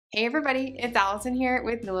Hey everybody, it's Allison here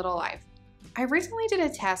with New Little Life. I recently did a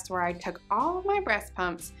test where I took all of my breast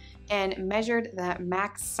pumps and measured the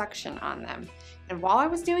max suction on them. And while I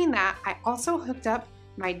was doing that, I also hooked up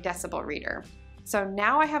my decibel reader. So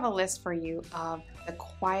now I have a list for you of the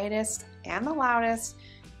quietest and the loudest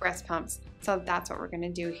breast pumps. So that's what we're gonna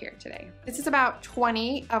do here today. This is about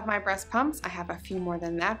 20 of my breast pumps. I have a few more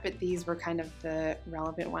than that, but these were kind of the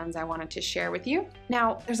relevant ones I wanted to share with you.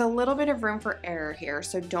 Now, there's a little bit of room for error here,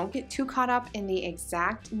 so don't get too caught up in the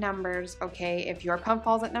exact numbers, okay? If your pump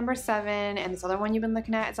falls at number 7 and this other one you've been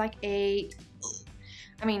looking at is like 8,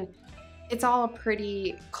 I mean, it's all a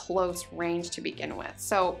pretty close range to begin with.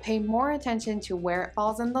 So pay more attention to where it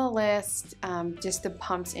falls in the list, just the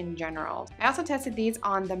pumps in general. I also tested these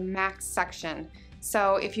on the max suction.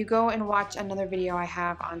 So if you go and watch another video I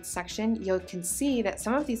have on suction, you can see that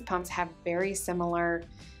some of these pumps have very similar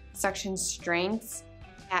suction strengths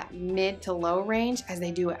at mid to low range as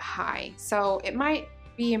they do at high. So it might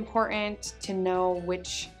be important to know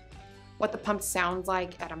what the pump sounds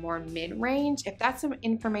like at a more mid-range. If that's some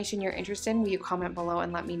information you're interested in, will you comment below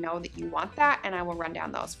and let me know that you want that, and I will run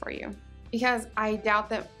down those for you. Because I doubt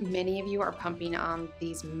that many of you are pumping on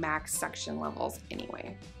these max suction levels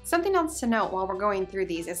anyway. Something else to note while we're going through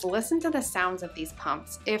these is listen to the sounds of these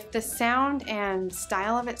pumps. If the sound and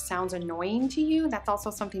style of it sounds annoying to you, that's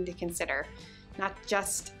also something to consider, not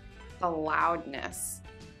just the loudness.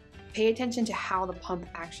 Pay attention to how the pump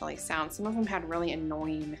actually sounds. Some of them had really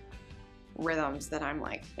annoying rhythms that I'm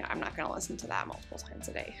like, yeah, I'm not gonna listen to that multiple times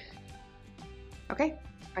a day. Okay,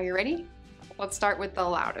 are you ready? Let's start with the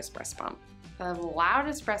loudest breast pump. The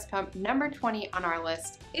loudest breast pump, number 20 on our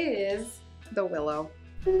list, is the Willow.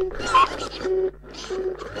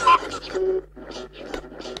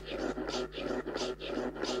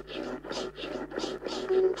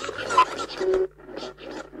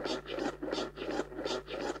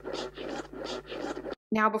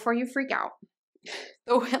 Now, before you freak out,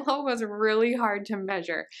 the Willow was really hard to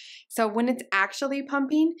measure. So when it's actually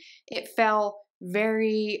pumping, it fell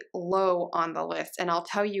very low on the list, and I'll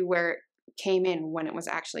tell you where it came in when it was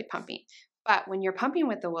actually pumping. But when you're pumping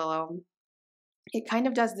with the Willow, it kind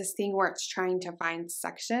of does this thing where it's trying to find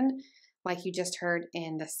suction, like you just heard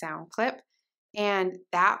in the sound clip, and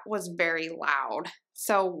that was very loud.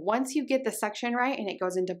 So once you get the suction right and it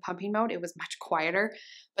goes into pumping mode, it was much quieter,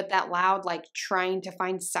 but that loud, like trying to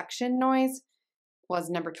find suction noise was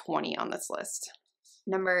number 20 on this list.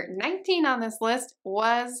 Number 19 on this list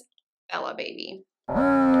was Bella Baby.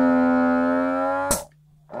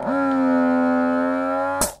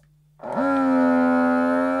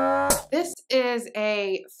 This is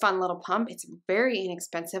a fun little pump. It's very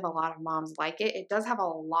inexpensive. A lot of moms like it. It does have a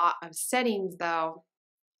lot of settings though,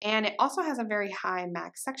 and it also has a very high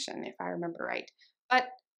max suction, if I remember right, but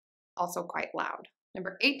also quite loud.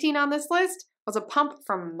 Number 18 on this list was a pump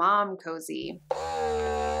from Mom Cozy.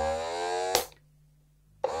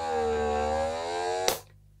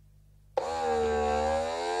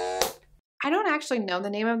 I don't actually know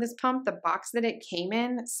the name of this pump. The box that it came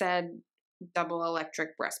in said double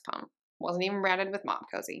electric breast pump. Wasn't even branded with Mom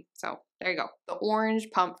Cozy. So there you go. The orange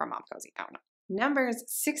pump from Mom Cozy. I don't know. Numbers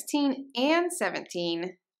 16 and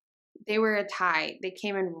 17, they were a tie. They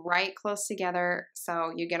came in right close together,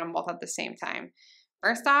 so you get them both at the same time.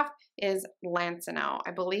 First off is Lancino.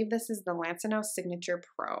 I believe this is the Lancino Signature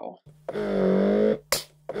Pro. A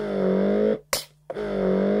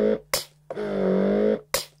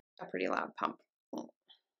pretty loud pump.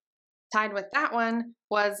 Tied with that one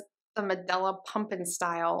was the Medela Pumpin'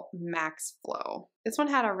 Style Max Flow. This one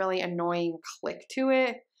had a really annoying click to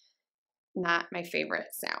it. Not my favorite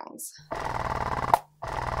sounds.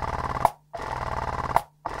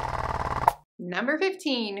 Number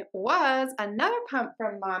 15 was another pump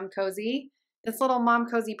from Mom Cozy, this little Mom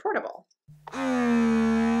Cozy Portable.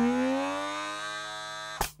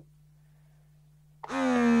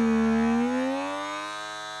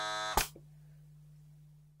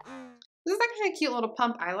 This is actually a cute little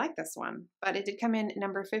pump. I like this one, but it did come in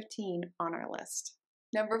number 15 on our list.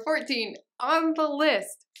 Number 14 on the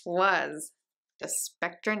list was the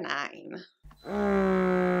Spectra 9.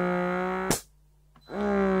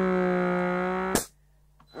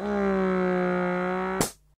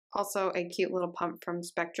 Also a cute little pump from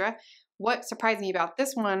Spectra. What surprised me about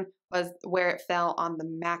this one was where it fell on the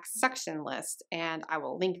max suction list, and I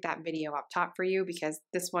will link that video up top for you because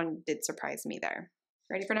this one did surprise me there.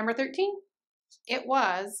 Ready for number 13? It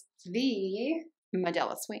was the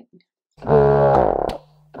Medela Swing.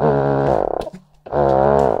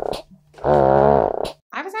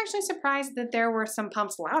 I was actually surprised that there were some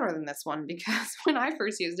pumps louder than this one because when I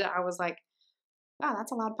first used it, I was like, wow,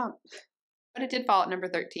 that's a loud pump. but it did fall at number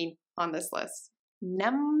 13 on this list.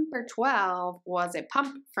 Number 12 was a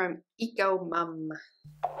pump from Eco Mum.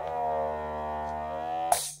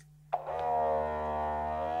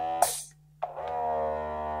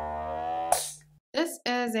 This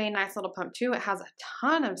is a nice little pump too. It has a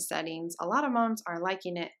ton of settings. A lot of moms are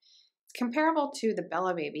liking it. It's comparable to the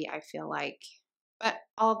Bella Baby, I feel like, but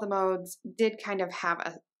all of the modes did kind of have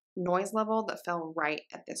a noise level that fell right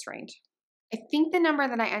at this range. I think the number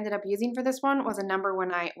that I ended up using for this one was a number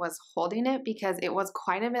when I was holding it because it was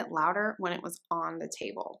quite a bit louder when it was on the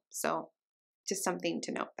table. So just something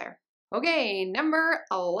to note there. Okay, number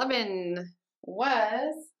 11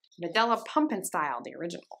 was Medela Pump and Style, the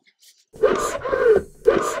original.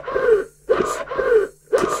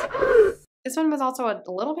 This one was also a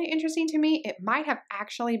little bit interesting to me. It might have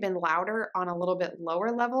actually been louder on a little bit lower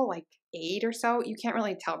level, like 8 or so. You can't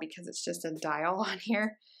really tell because it's just a dial on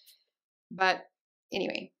here. But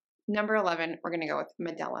anyway, number 11, we're going to go with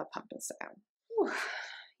Medela Pump and Style. Whew.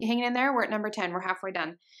 You hanging in there? We're at number 10. We're halfway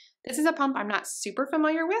done. This is a pump I'm not super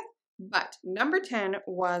familiar with, but number 10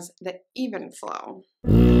 was the Even Flow.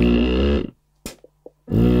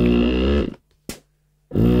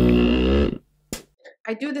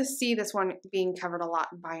 I do see this one being covered a lot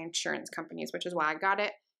by insurance companies, which is why I got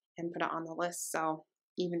it and put it on the list. So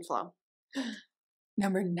Even Flow.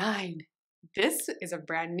 Number 9. This is a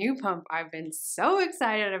brand new pump. I've been so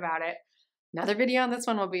excited about it. Another video on this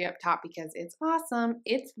one will be up top because it's awesome.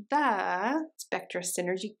 It's the Spectra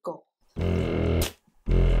Synergy Gold.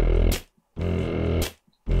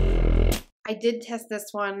 I did test this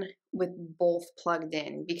one with both plugged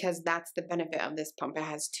in because that's the benefit of this pump. It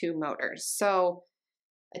has 2 motors. So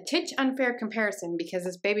a titch unfair comparison because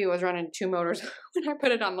this baby was running 2 motors when I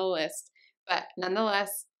put it on the list. But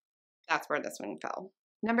nonetheless, that's where this one fell.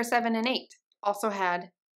 Number 7 and 8 also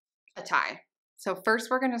had a tie. So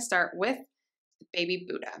first we're going to start with Baby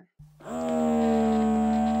Buddha.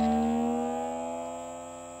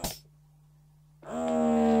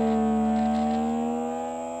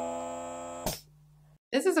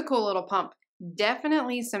 This is a cool little pump.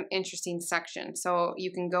 Definitely some interesting suction. So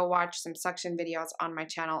you can go watch some suction videos on my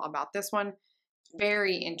channel about this one.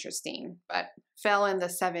 Very interesting, but fell in the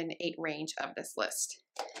 7-8 range of this list.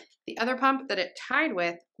 The other pump that it tied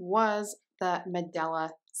with was the Medela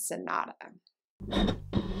Sonata.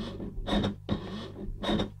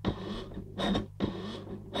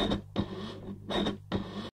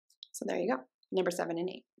 So there you go, number 7 and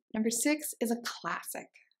 8. Number 6 is a classic.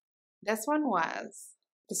 This one was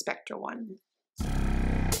the Spectra one.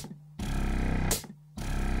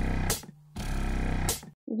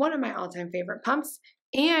 One of my all-time favorite pumps,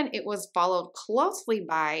 and it was followed closely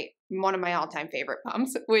by one of my all-time favorite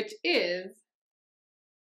pumps, which is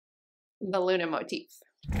the Luna Motif.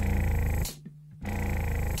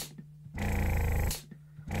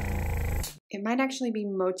 It might actually be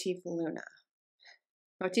Motif Luna.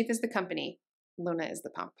 Motif is the company, Luna is the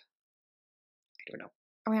pump. I don't know.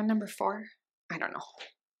 Are we on number 4? I don't know.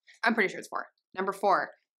 I'm pretty sure it's 4. Number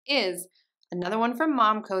 4 is another one from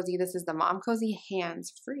Mom Cozy. This is the Mom Cozy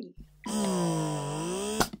Hands Free.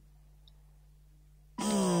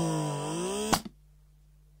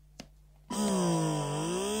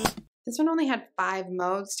 This one only had 5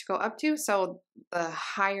 modes to go up to, so the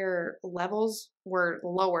higher levels were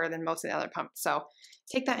lower than most of the other pumps. So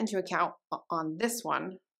take that into account on this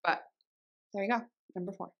one, but there you go,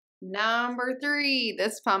 number 4. Number 3,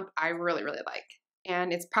 this pump I really, really like.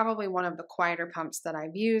 And it's probably one of the quieter pumps that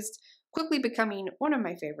I've used, quickly becoming one of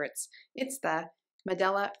my favorites. It's the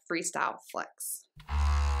Medela Freestyle Flex.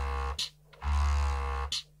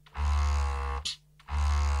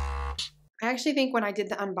 I actually think when I did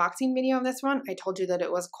the unboxing video of this one, I told you that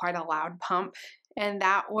it was quite a loud pump. And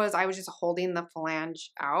that was, I was just holding the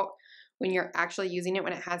flange out. When you're actually using it,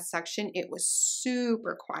 when it has suction, it was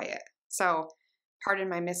super quiet. So pardon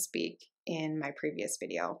my misspeak in my previous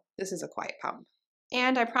video. This is a quiet pump.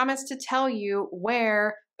 And I promised to tell you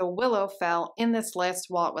where the Willow fell in this list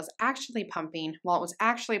while it was actually pumping. While it was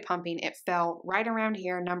actually pumping, it fell right around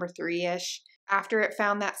here, number 3-ish. After it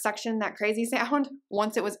found that suction, that crazy sound,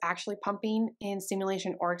 once it was actually pumping in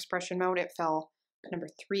stimulation or expression mode, it fell at number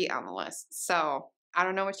 3 on the list. So I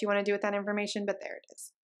don't know what you want to do with that information, but there it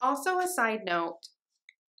is. Also, a side note,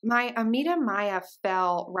 my Amita Maya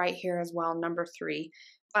fell right here as well, number 3.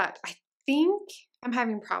 But I think I'm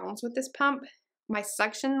having problems with this pump. My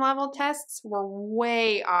suction level tests were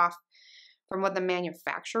way off from what the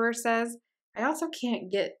manufacturer says. I also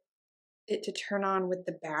can't get it to turn on with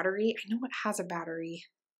the battery. I know it has a battery.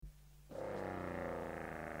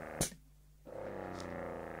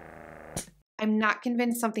 I'm not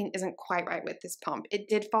convinced something isn't quite right with this pump. It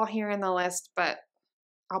did fall here in the list, but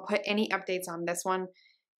I'll put any updates on this one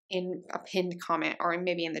in a pinned comment or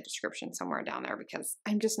maybe in the description somewhere down there because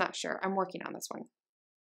I'm just not sure. I'm working on this one.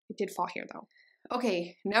 It did fall here though.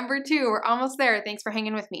 Okay, number 2, we're almost there. Thanks for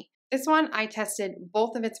hanging with me. This one, I tested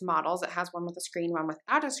both of its models. It has one with a screen, one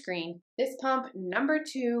without a screen. This pump, number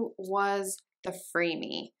 2, was the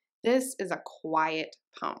Freemie. This is a quiet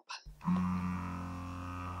pump.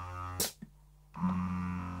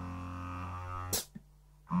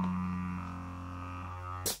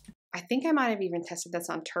 I think I might have even tested this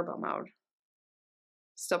on turbo mode.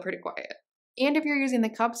 Still pretty quiet. And if you're using the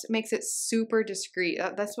cups, it makes it super discreet.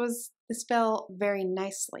 This fell very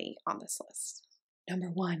nicely on this list. Number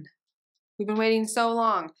 1. We've been waiting so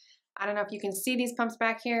long. I don't know if you can see these pumps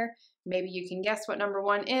back here. Maybe you can guess what number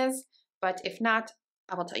 1 is, but if not,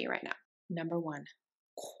 I will tell you right now. Number 1.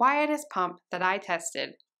 Quietest pump that I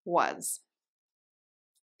tested was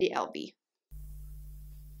the LB.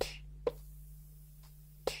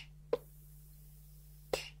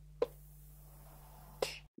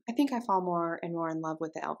 I think I fall more and more in love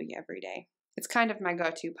with the LB every day. It's kind of my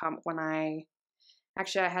go-to pump when I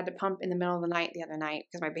had to pump in the middle of the night the other night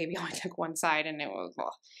because my baby only took one side and it was,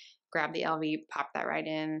 well, grab the LV, pop that right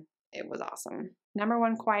in. It was awesome. Number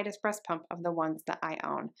 1 quietest breast pump of the ones that I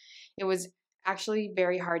own. It was actually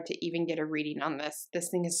very hard to even get a reading on this. This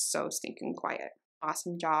thing is so stinking quiet.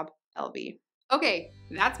 Awesome job, LV. Okay,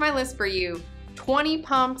 that's my list for you. 20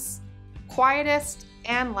 pumps, quietest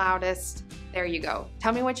and loudest. There you go.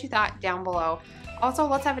 Tell me what you thought down below. Also,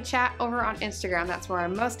 let's have a chat over on Instagram. That's where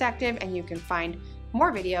I'm most active, and you can find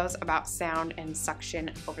more videos about sound and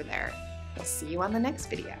suction over there. We'll see you on the next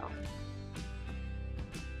video.